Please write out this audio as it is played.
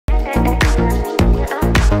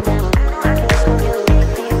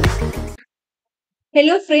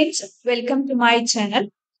Hello friends, welcome to my channel.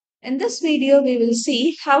 In this video, we will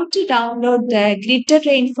see how to download the gridded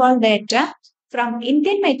rainfall data from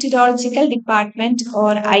Indian Meteorological Department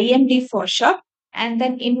or IMD for short, and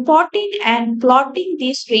then importing and plotting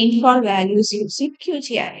these rainfall values using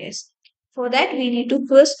QGIS. For that, we need to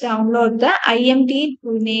first download the IMD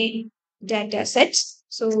Pune datasets.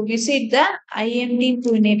 So visit the IMD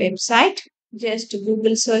Pune website. Just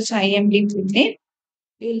Google search IMD Pune.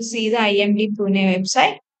 You'll see the IMD Pune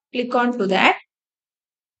website. Click on to that.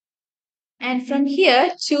 And from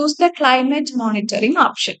here, choose the climate monitoring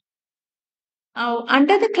option. Now,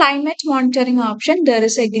 under the climate monitoring option, there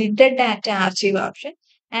is a gridded data archive option.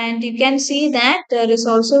 And you can see that there is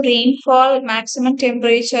also rainfall, maximum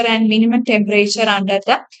temperature, and minimum temperature under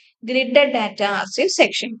the gridded data archive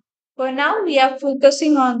section. For now, we are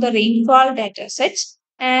focusing on the rainfall data sets.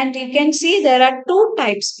 And you can see there are two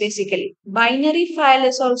types basically. Binary file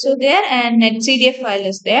is also there, and NetCDF file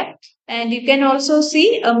is there. And you can also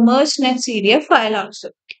see a merged NetCDF file also.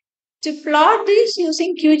 To plot this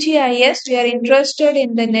using QGIS, we are interested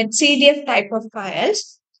in the NetCDF type of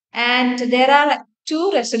files, and there are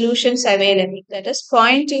two resolutions available. That is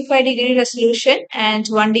 0.25 degree resolution and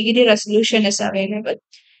 1 degree resolution is available.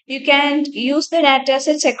 You can use the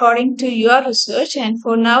datasets according to your research, and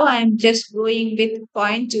for now, I am just going with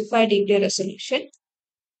 0.25 degree resolution.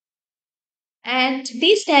 And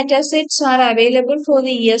these datasets are available for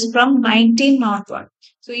the years from 1901.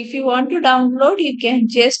 So if you want to download, you can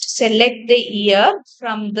just select the year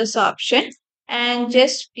from this option and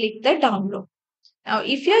just click the download. Now,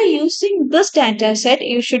 if you are using this dataset,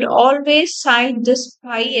 you should always cite this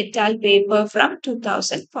Pi et al. Paper from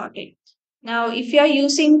 2014. Now, if you are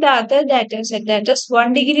using the other dataset, that is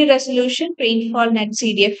 1 degree resolution rainfall net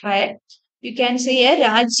CDF file, you can see a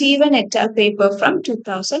Rajivan et al. Paper from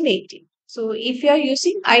 2018. So, if you are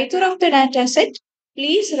using either of the dataset,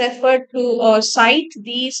 please refer to or cite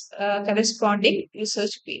these corresponding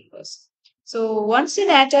research papers. So once the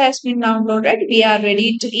data has been downloaded, we are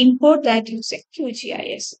ready to import that using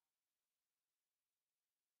QGIS.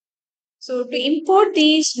 So to import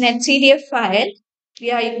these NetCDF file, we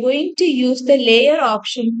are going to use the layer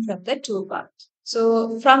option from the toolbar.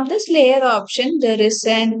 So from this layer option, there is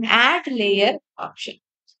an add layer option.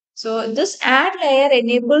 So this add layer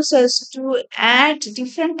enables us to add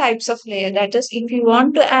different types of layer. That is, if you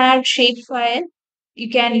want to add shapefile, you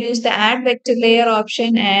can use the add vector layer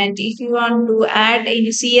option. And if you want to add any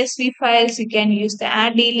CSV files, you can use the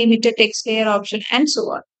add delimited text layer option and so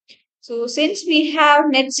on. So since we have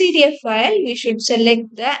NetCDF file, we should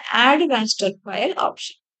select the add raster file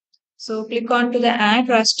option. So click on to the add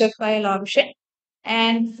raster file option.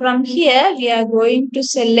 And from here, we are going to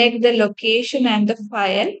select the location and the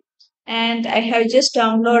file. And I have just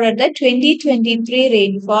downloaded the 2023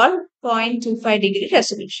 rainfall 0.25 degree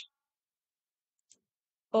resolution.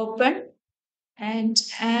 Open and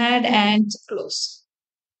add and close.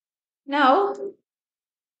 Now,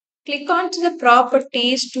 click on to the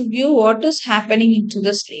properties to view what is happening into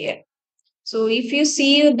this layer. So if you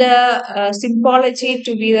see the symbology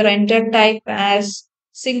to be the rendered type as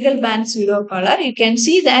single band pseudo color, you can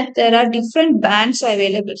see that there are different bands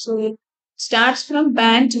available. So it starts from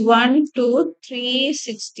band 1 to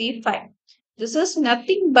 365. This is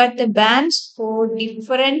nothing but the bands for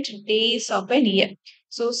different days of an year.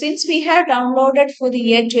 So since we have downloaded for the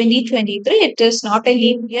year 2023, it is not a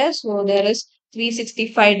leap year. So there is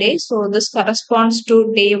 365 days. So this corresponds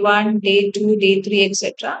to day 1, day 2, day 3,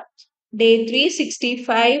 etc. Day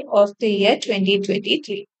 365 of the year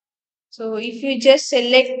 2023. So if you just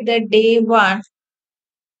select the day 1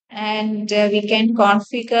 and we can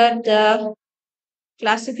configure the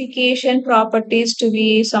classification properties to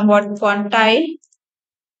be somewhat quantile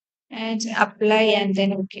and apply and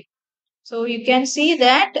then okay. So you can see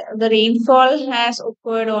that the rainfall has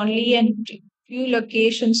occurred only in few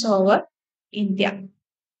locations over India.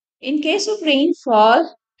 In case of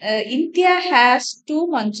rainfall, India has two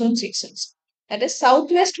monsoon seasons. That is,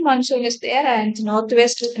 southwest monsoon is there and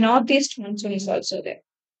northeast monsoon is also there.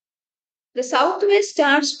 The southwest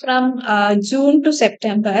starts from June to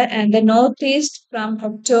September and the northeast from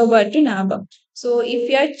October to November. So if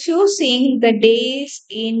you are choosing the days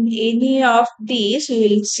in any of these, you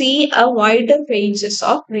will see a wider ranges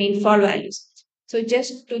of rainfall values. So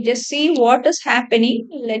just see what is happening,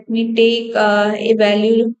 let me take a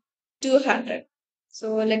value 200.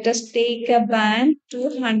 So let us take a band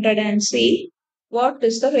 200 and see what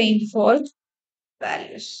is the rainfall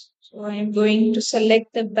values. So I am going to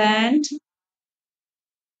select the band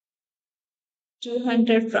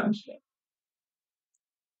 200 from here.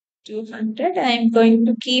 200. I am going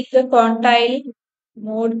to keep the quantile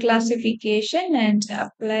mode classification and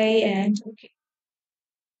apply and okay.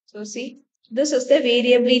 So see, this is the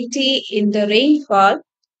variability in the rainfall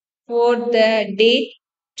for the date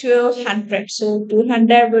 200. So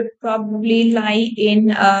 200 would probably lie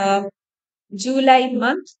in July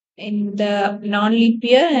month in the non-leap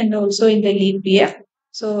year and also in the leap year.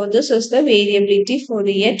 So this is the variability for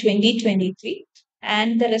the year 2023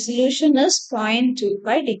 and the resolution is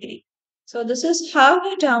 0.25 degree. So this is how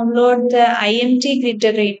to download the IMD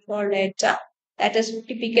grid rainfall data, that is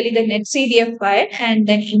typically the NetCDF file, and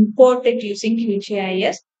then import it using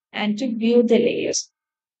QGIS and to view the layers.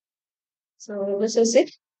 So this is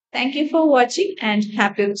it. Thank you for watching and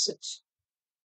happy research.